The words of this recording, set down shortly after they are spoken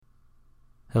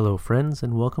Hello friends,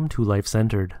 and welcome to Life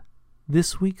Centered.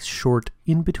 This week's short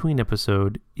in-between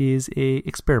episode is a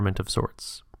experiment of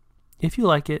sorts. If you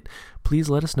like it, please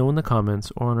let us know in the comments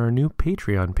or on our new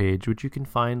Patreon page, which you can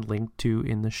find linked to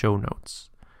in the show notes.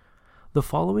 The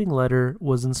following letter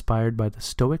was inspired by the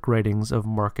Stoic writings of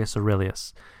Marcus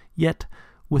Aurelius, yet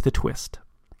with a twist.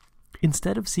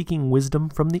 Instead of seeking wisdom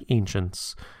from the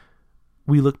ancients,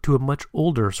 we look to a much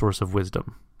older source of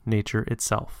wisdom, nature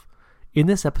itself. In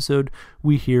this episode,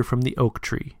 we hear from the oak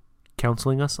tree,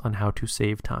 counseling us on how to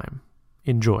save time.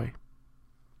 Enjoy.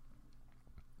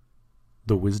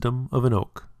 The Wisdom of an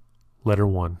Oak, Letter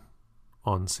 1,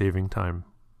 on Saving Time.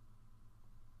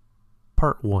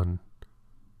 Part 1.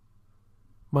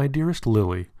 My dearest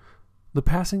Lily, the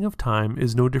passing of time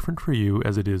is no different for you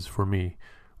as it is for me.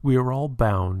 We are all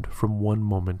bound from one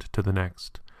moment to the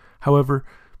next. However,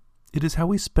 it is how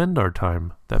we spend our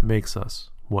time that makes us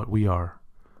what we are.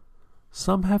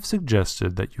 Some have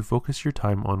suggested that you focus your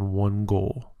time on one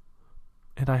goal,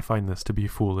 and I find this to be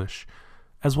foolish.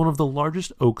 As one of the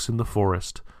largest oaks in the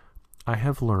forest, I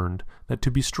have learned that to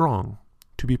be strong,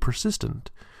 to be persistent,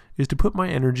 is to put my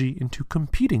energy into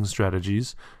competing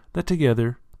strategies that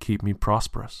together keep me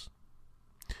prosperous.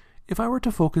 If I were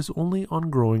to focus only on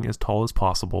growing as tall as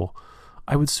possible,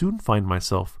 I would soon find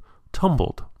myself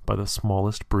tumbled by the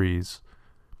smallest breeze.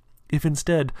 If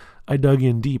instead I dug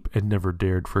in deep and never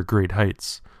dared for great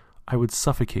heights, I would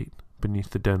suffocate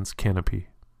beneath the dense canopy.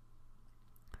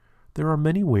 There are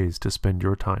many ways to spend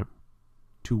your time,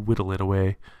 to whittle it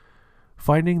away.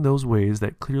 Finding those ways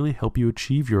that clearly help you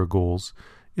achieve your goals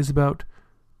is about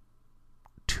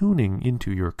tuning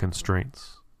into your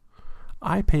constraints.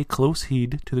 I pay close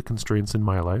heed to the constraints in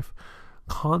my life,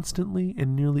 constantly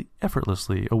and nearly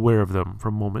effortlessly aware of them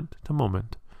from moment to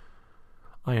moment.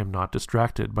 I am not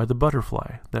distracted by the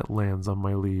butterfly that lands on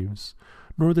my leaves,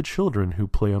 nor the children who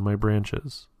play on my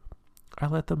branches. I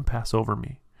let them pass over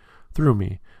me, through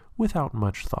me, without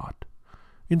much thought.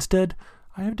 Instead,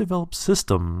 I have developed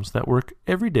systems that work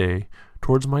every day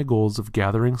towards my goals of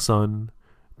gathering sun,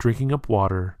 drinking up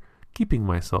water, keeping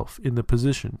myself in the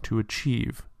position to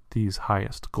achieve these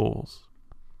highest goals.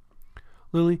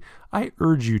 Lily, I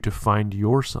urge you to find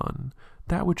your sun,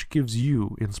 that which gives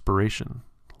you inspiration,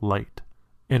 light,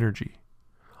 energy.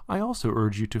 I also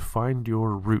urge you to find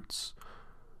your roots,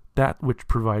 that which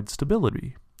provides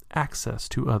stability, access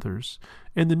to others,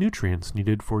 and the nutrients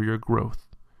needed for your growth.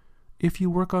 If you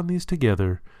work on these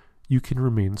together, you can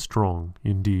remain strong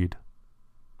indeed.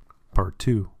 Part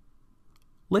 2.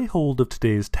 Lay hold of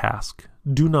today's task.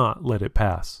 Do not let it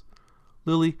pass.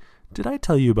 Lily, did I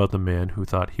tell you about the man who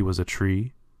thought he was a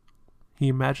tree? He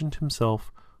imagined himself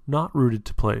not rooted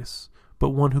to place,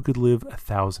 but one who could live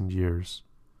 1,000 years.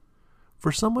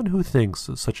 For someone who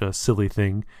thinks such a silly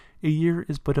thing, a year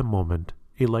is but a moment,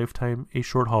 a lifetime a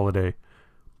short holiday.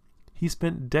 He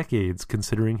spent decades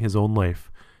considering his own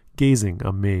life, gazing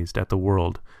amazed at the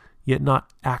world, yet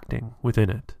not acting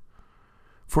within it.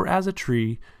 For as a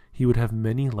tree, he would have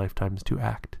many lifetimes to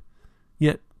act.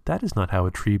 Yet that is not how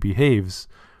a tree behaves.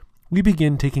 We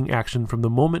begin taking action from the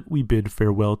moment we bid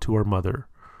farewell to our mother.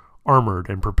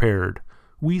 Armored and prepared,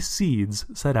 we seeds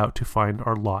set out to find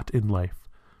our lot in life.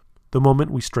 The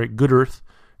moment we strike good earth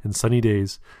and sunny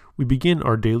days, we begin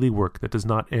our daily work that does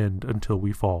not end until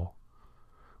we fall.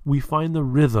 We find the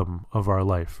rhythm of our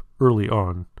life early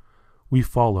on. We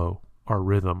follow our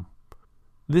rhythm.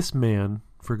 This man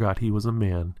forgot he was a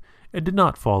man and did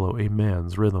not follow a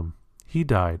man's rhythm. He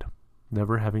died,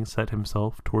 never having set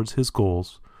himself towards his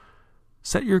goals.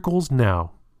 Set your goals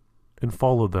now and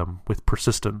follow them with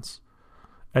persistence.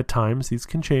 At times these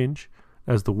can change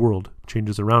as the world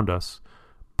changes around us,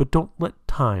 but don't let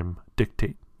time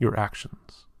dictate your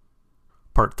actions.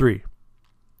 Part 3.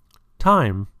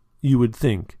 Time, you would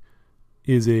think,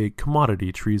 is a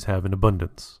commodity trees have in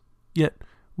abundance. Yet,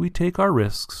 we take our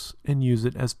risks and use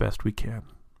it as best we can.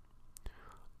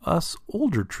 Us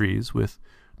older trees with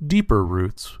deeper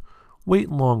roots wait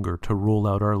longer to roll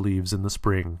out our leaves in the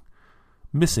spring,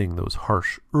 missing those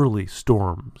harsh early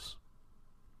storms.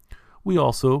 We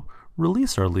also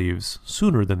release our leaves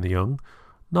sooner than the young,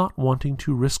 not wanting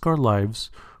to risk our lives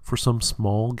for some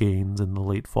small gains in the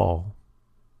late fall.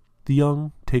 The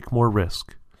young take more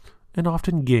risk, and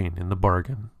often gain in the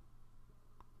bargain.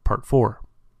 Part 4.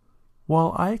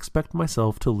 While I expect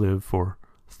myself to live for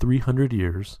 300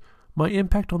 years, my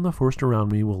impact on the forest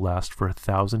around me will last for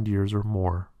 1,000 years or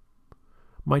more.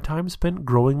 My time spent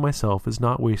growing myself is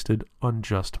not wasted on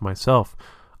just myself.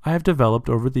 I have developed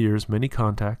over the years many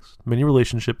contacts, many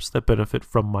relationships that benefit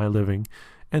from my living,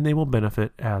 and they will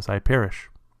benefit as I perish.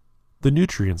 The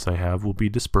nutrients I have will be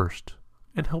dispersed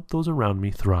and help those around me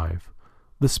thrive.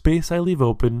 The space I leave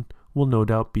open will no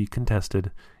doubt be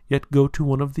contested, yet go to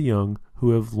one of the young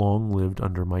who have long lived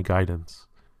under my guidance.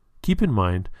 Keep in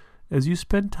mind, as you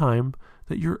spend time,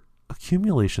 that your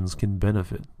accumulations can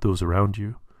benefit those around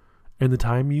you, and the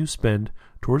time you spend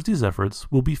towards these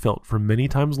efforts will be felt for many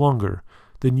times longer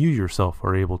than you yourself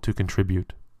are able to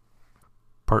contribute.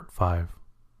 Part 5.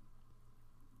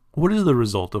 What is the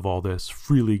result of all this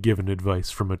freely given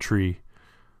advice from a tree?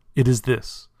 It is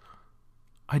this.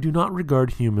 I do not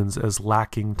regard humans as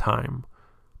lacking time,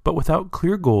 but without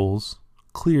clear goals,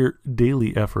 clear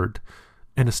daily effort,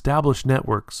 and established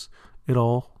networks, it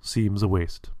all seems a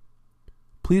waste.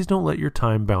 Please don't let your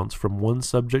time bounce from one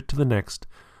subject to the next,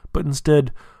 but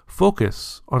instead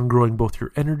focus on growing both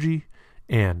your energy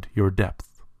and your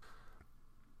depth.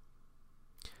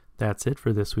 That's it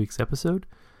for this week's episode.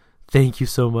 Thank you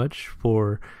so much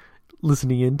for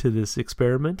listening in to this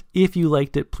experiment. If you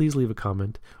liked it, please leave a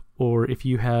comment. Or if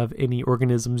you have any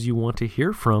organisms you want to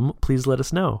hear from, please let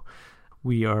us know.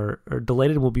 We are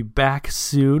delighted and we'll be back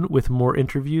soon with more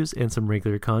interviews and some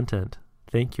regular content.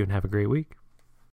 Thank you and have a great week.